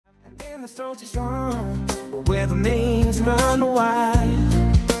When the throats are strong, where the means run wide,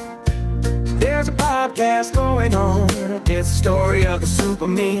 there's a podcast going on. It's the story of the super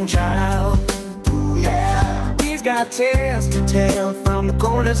mean child. Ooh, yeah. He's got tales to tell from the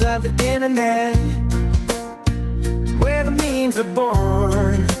corners of the internet, where the memes are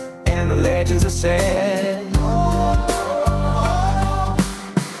born and the legends are said.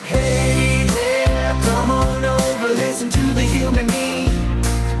 Hey there, come on over, listen to the human meme.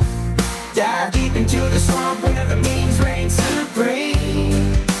 Dive deep into the swamp where the memes reign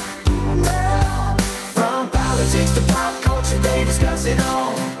supreme. From politics to pop culture, they discuss it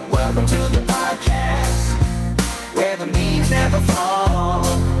all. Welcome to the podcast where the memes never fall.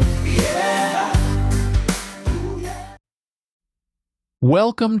 Yeah.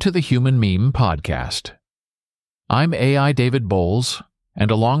 Welcome to the Human Meme Podcast. I'm AI David Bowles,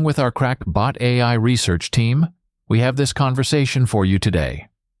 and along with our crack bot AI research team, we have this conversation for you today.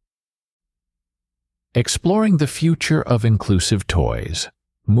 Exploring the future of inclusive toys,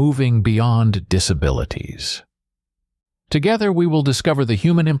 moving beyond disabilities. Together, we will discover the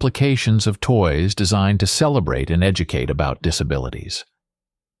human implications of toys designed to celebrate and educate about disabilities.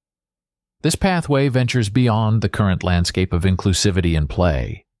 This pathway ventures beyond the current landscape of inclusivity in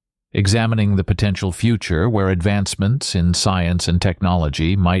play, examining the potential future where advancements in science and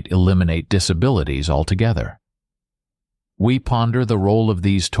technology might eliminate disabilities altogether. We ponder the role of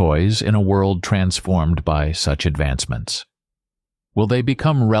these toys in a world transformed by such advancements. Will they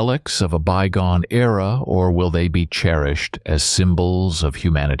become relics of a bygone era, or will they be cherished as symbols of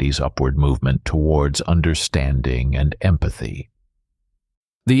humanity's upward movement towards understanding and empathy?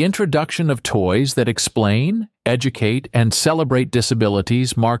 The introduction of toys that explain, educate, and celebrate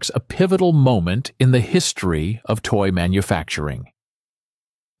disabilities marks a pivotal moment in the history of toy manufacturing.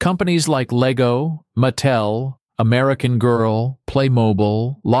 Companies like Lego, Mattel, American Girl,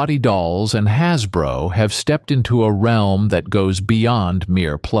 Playmobil, Lottie Dolls, and Hasbro have stepped into a realm that goes beyond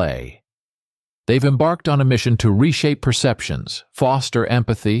mere play. They've embarked on a mission to reshape perceptions, foster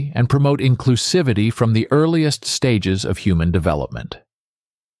empathy, and promote inclusivity from the earliest stages of human development.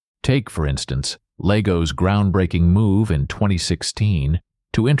 Take, for instance, Lego's groundbreaking move in 2016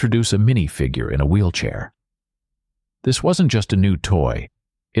 to introduce a minifigure in a wheelchair. This wasn't just a new toy.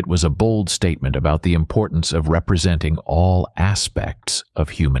 It was a bold statement about the importance of representing all aspects of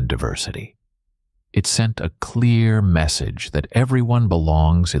human diversity. It sent a clear message that everyone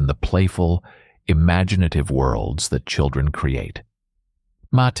belongs in the playful, imaginative worlds that children create.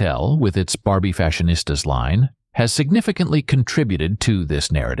 Mattel, with its Barbie Fashionistas line, has significantly contributed to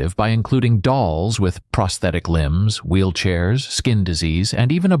this narrative by including dolls with prosthetic limbs, wheelchairs, skin disease,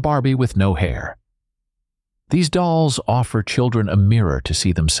 and even a Barbie with no hair. These dolls offer children a mirror to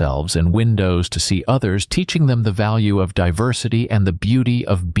see themselves and windows to see others, teaching them the value of diversity and the beauty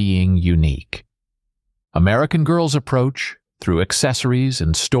of being unique. American Girl's approach, through accessories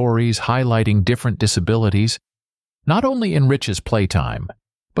and stories highlighting different disabilities, not only enriches playtime,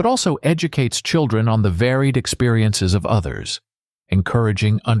 but also educates children on the varied experiences of others,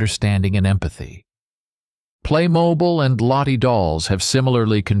 encouraging understanding and empathy. Playmobil and Lottie Dolls have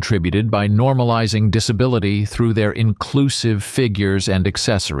similarly contributed by normalizing disability through their inclusive figures and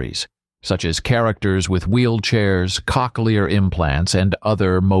accessories, such as characters with wheelchairs, cochlear implants, and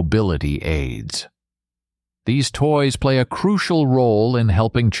other mobility aids. These toys play a crucial role in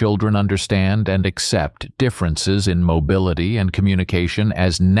helping children understand and accept differences in mobility and communication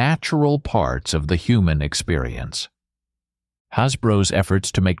as natural parts of the human experience. Hasbro's efforts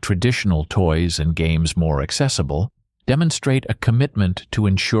to make traditional toys and games more accessible demonstrate a commitment to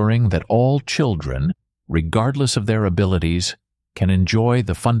ensuring that all children, regardless of their abilities, can enjoy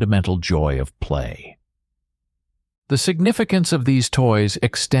the fundamental joy of play. The significance of these toys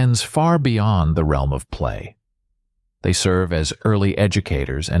extends far beyond the realm of play. They serve as early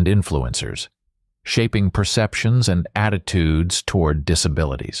educators and influencers, shaping perceptions and attitudes toward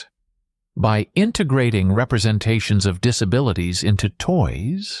disabilities. By integrating representations of disabilities into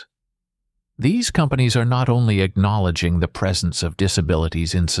toys, these companies are not only acknowledging the presence of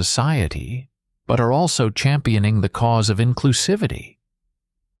disabilities in society, but are also championing the cause of inclusivity.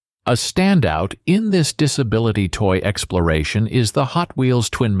 A standout in this disability toy exploration is the Hot Wheels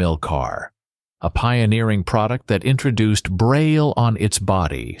Twin Mill car, a pioneering product that introduced Braille on its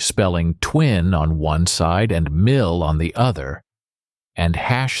body, spelling twin on one side and mill on the other, and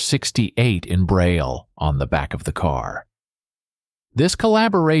 #68 in Braille on the back of the car. This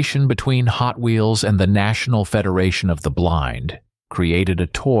collaboration between Hot Wheels and the National Federation of the Blind created a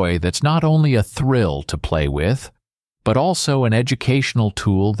toy that's not only a thrill to play with, but also an educational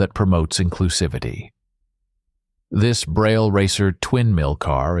tool that promotes inclusivity. This Braille Racer twin mill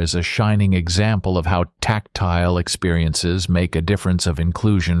car is a shining example of how tactile experiences make a difference of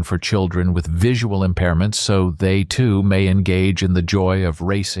inclusion for children with visual impairments so they too may engage in the joy of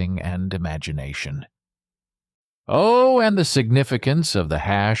racing and imagination. Oh, and the significance of the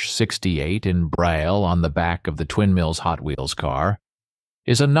 #68 in Braille on the back of the Twin Mills Hot Wheels car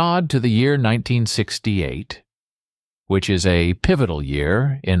is a nod to the year 1968, which is a pivotal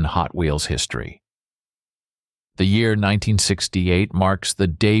year in Hot Wheels history. The year 1968 marks the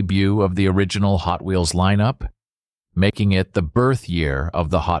debut of the original Hot Wheels lineup, making it the birth year of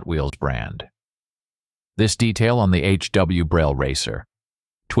the Hot Wheels brand. This detail on the HW Braille Racer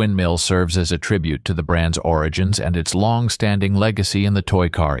Twin Mill serves as a tribute to the brand's origins and its long-standing legacy in the toy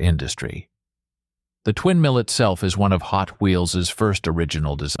car industry. The Twin Mill itself is one of Hot Wheels' first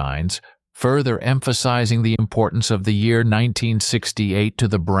original designs, further emphasizing the importance of the year 1968 to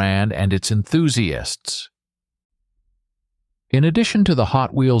the brand and its enthusiasts. In addition to the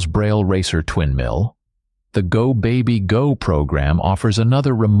Hot Wheels Braille Racer Twin Mill, the Go Baby Go program offers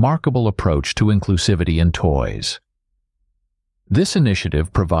another remarkable approach to inclusivity in toys. This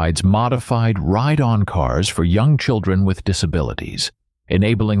initiative provides modified ride-on cars for young children with disabilities,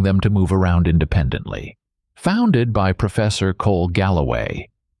 enabling them to move around independently. Founded by Professor Cole Galloway,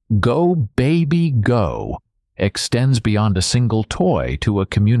 Go Baby Go extends beyond a single toy to a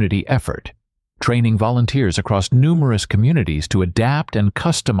community effort, training volunteers across numerous communities to adapt and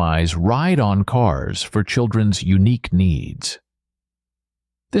customize ride-on cars for children's unique needs.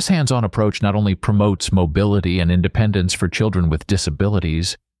 This hands-on approach not only promotes mobility and independence for children with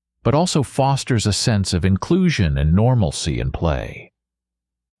disabilities, but also fosters a sense of inclusion and normalcy in play.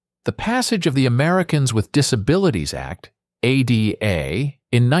 The passage of the Americans with Disabilities Act, ADA,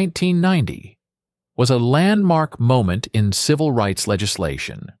 in 1990 was a landmark moment in civil rights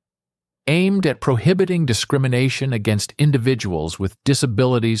legislation, aimed at prohibiting discrimination against individuals with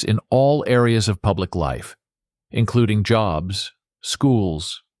disabilities in all areas of public life, including jobs,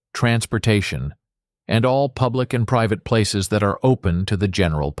 schools, transportation, and all public and private places that are open to the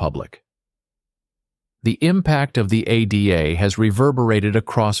general public. The impact of the ADA has reverberated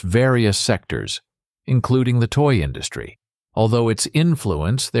across various sectors, including the toy industry, although its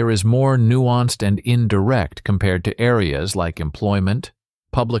influence there is more nuanced and indirect compared to areas like employment,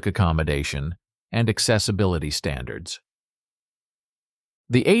 public accommodation, and accessibility standards.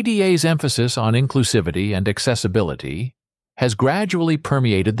 The ADA's emphasis on inclusivity and accessibility has gradually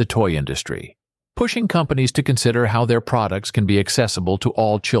permeated the toy industry, pushing companies to consider how their products can be accessible to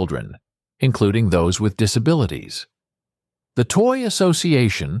all children, including those with disabilities. The Toy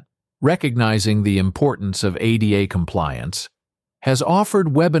Association, recognizing the importance of ADA compliance, has offered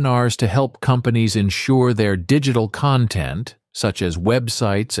webinars to help companies ensure their digital content, such as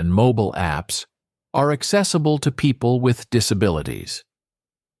websites and mobile apps, are accessible to people with disabilities.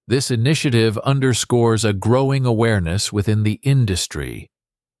 This initiative underscores a growing awareness within the industry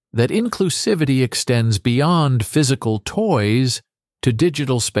that inclusivity extends beyond physical toys to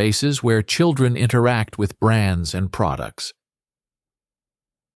digital spaces where children interact with brands and products.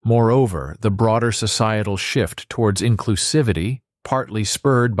 Moreover, the broader societal shift towards inclusivity, partly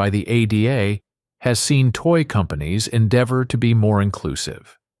spurred by the ADA, has seen toy companies endeavor to be more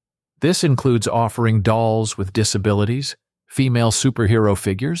inclusive. This includes offering dolls with disabilities, female superhero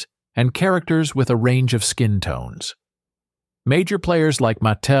figures, and characters with a range of skin tones. Major players like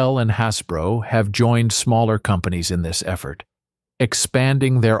Mattel and Hasbro have joined smaller companies in this effort,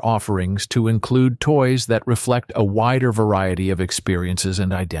 expanding their offerings to include toys that reflect a wider variety of experiences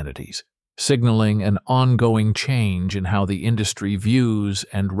and identities, signaling an ongoing change in how the industry views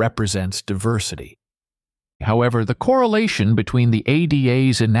and represents diversity. However, the correlation between the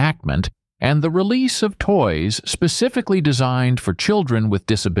ADA's enactment and the release of toys specifically designed for children with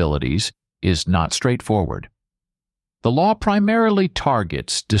disabilities is not straightforward. The law primarily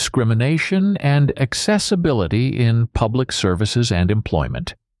targets discrimination and accessibility in public services and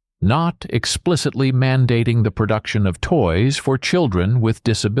employment, not explicitly mandating the production of toys for children with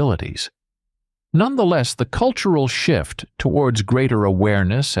disabilities. Nonetheless, the cultural shift towards greater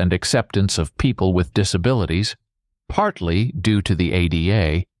awareness and acceptance of people with disabilities, partly due to the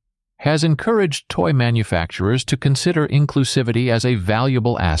ADA, has encouraged toy manufacturers to consider inclusivity as a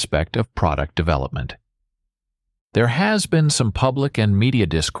valuable aspect of product development. There has been some public and media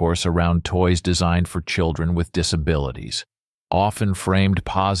discourse around toys designed for children with disabilities, often framed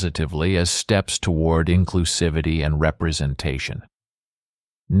positively as steps toward inclusivity and representation.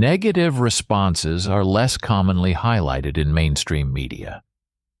 Negative responses are less commonly highlighted in mainstream media,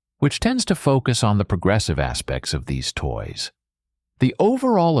 which tends to focus on the progressive aspects of these toys. The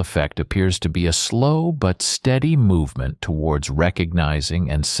overall effect appears to be a slow but steady movement towards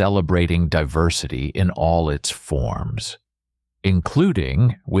recognizing and celebrating diversity in all its forms,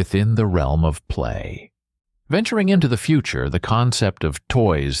 including within the realm of play. Venturing into the future, the concept of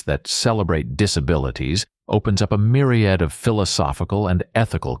toys that celebrate disabilities opens up a myriad of philosophical and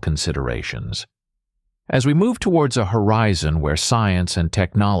ethical considerations. As we move towards a horizon where science and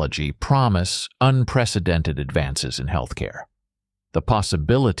technology promise unprecedented advances in healthcare, the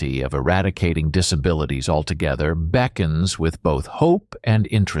possibility of eradicating disabilities altogether beckons with both hope and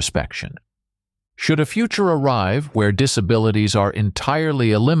introspection. Should a future arrive where disabilities are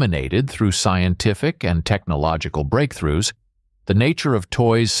entirely eliminated through scientific and technological breakthroughs, the nature of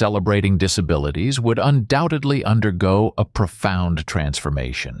toys celebrating disabilities would undoubtedly undergo a profound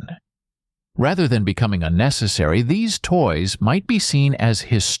transformation. Rather than becoming unnecessary, these toys might be seen as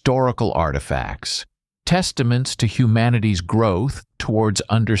historical artifacts, testaments to humanity's growth towards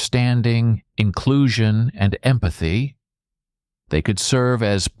understanding, inclusion, and empathy. They could serve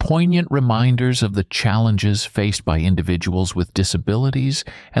as poignant reminders of the challenges faced by individuals with disabilities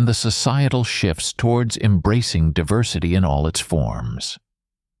and the societal shifts towards embracing diversity in all its forms.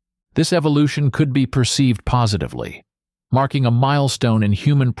 This evolution could be perceived positively, marking a milestone in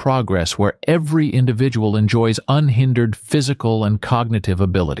human progress where every individual enjoys unhindered physical and cognitive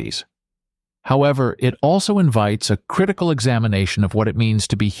abilities. However, it also invites a critical examination of what it means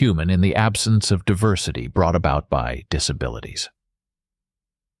to be human in the absence of diversity brought about by disabilities.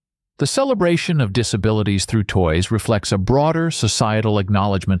 The celebration of disabilities through toys reflects a broader societal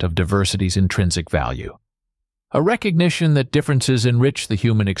acknowledgement of diversity's intrinsic value, a recognition that differences enrich the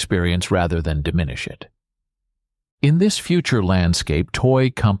human experience rather than diminish it. In this future landscape,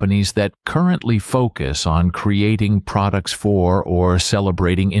 toy companies that currently focus on creating products for or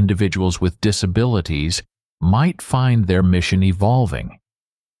celebrating individuals with disabilities might find their mission evolving.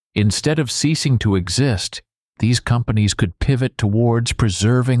 Instead of ceasing to exist, these companies could pivot towards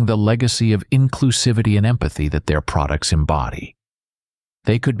preserving the legacy of inclusivity and empathy that their products embody.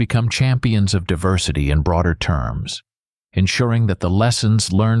 They could become champions of diversity in broader terms, ensuring that the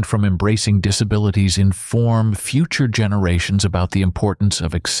lessons learned from embracing disabilities inform future generations about the importance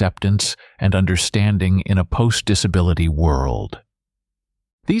of acceptance and understanding in a post-disability world.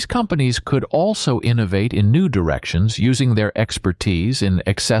 These companies could also innovate in new directions, using their expertise in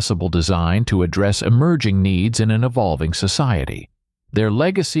accessible design to address emerging needs in an evolving society. Their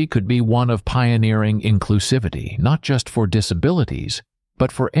legacy could be one of pioneering inclusivity, not just for disabilities,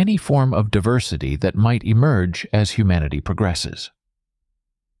 but for any form of diversity that might emerge as humanity progresses.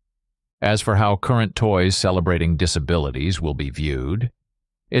 As for how current toys celebrating disabilities will be viewed,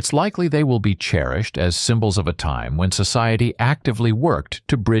 it's likely they will be cherished as symbols of a time when society actively worked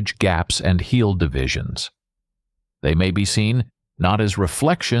to bridge gaps and heal divisions. They may be seen not as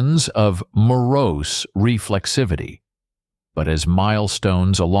reflections of morose reflexivity, but as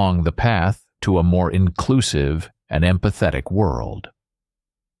milestones along the path to a more inclusive and empathetic world.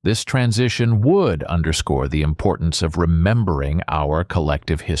 This transition would underscore the importance of remembering our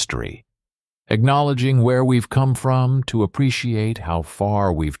collective history, acknowledging where we've come from to appreciate how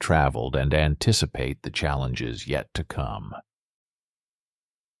far we've traveled and anticipate the challenges yet to come.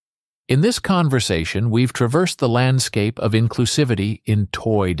 In this conversation, we've traversed the landscape of inclusivity in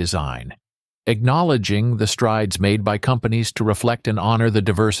toy design, acknowledging the strides made by companies to reflect and honor the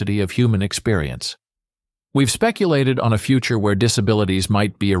diversity of human experience. We've speculated on a future where disabilities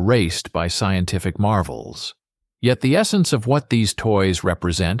might be erased by scientific marvels. Yet the essence of what these toys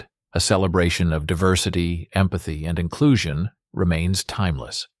represent, a celebration of diversity, empathy, and inclusion, remains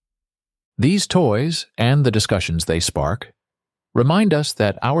timeless. These toys, and the discussions they spark, remind us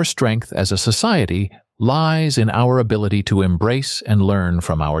that our strength as a society lies in our ability to embrace and learn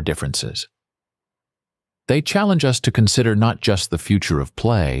from our differences. They challenge us to consider not just the future of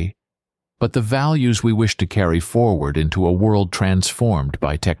play, but the values we wish to carry forward into a world transformed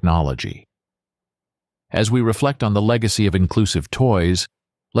by technology. As we reflect on the legacy of inclusive toys,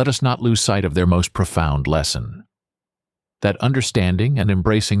 let us not lose sight of their most profound lesson: that understanding and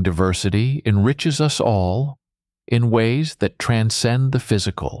embracing diversity enriches us all in ways that transcend the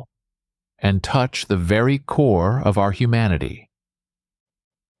physical and touch the very core of our humanity.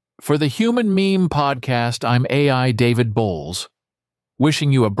 For the Human Meme Podcast, I'm AI David Bowles,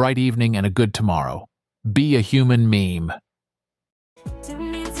 wishing you a bright evening and a good tomorrow. Be a human meme.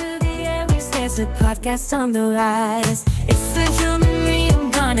 Tune into the Airwaves, a podcast on the rise. It's the human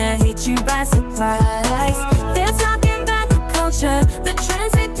meme, gonna hit you by surprise. They're talking about the culture, the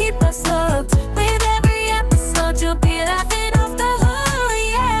trends that keep us hooked. With every episode, you'll be laughing off the hook,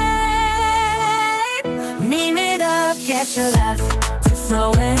 yeah. Meme it up, catch a laugh.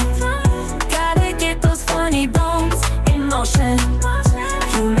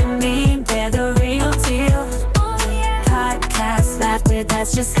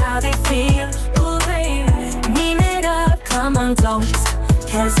 That's just how they feel. Ooh, baby, meme it up, come on, don't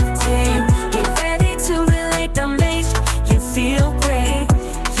hesitate. Get ready to relate, they'll make you feel great.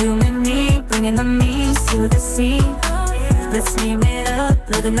 Human me, bringing the memes to the scene. Let's meme it up,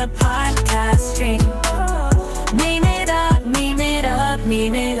 living the podcast stream. Meme it up, meme it up,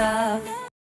 meme it up.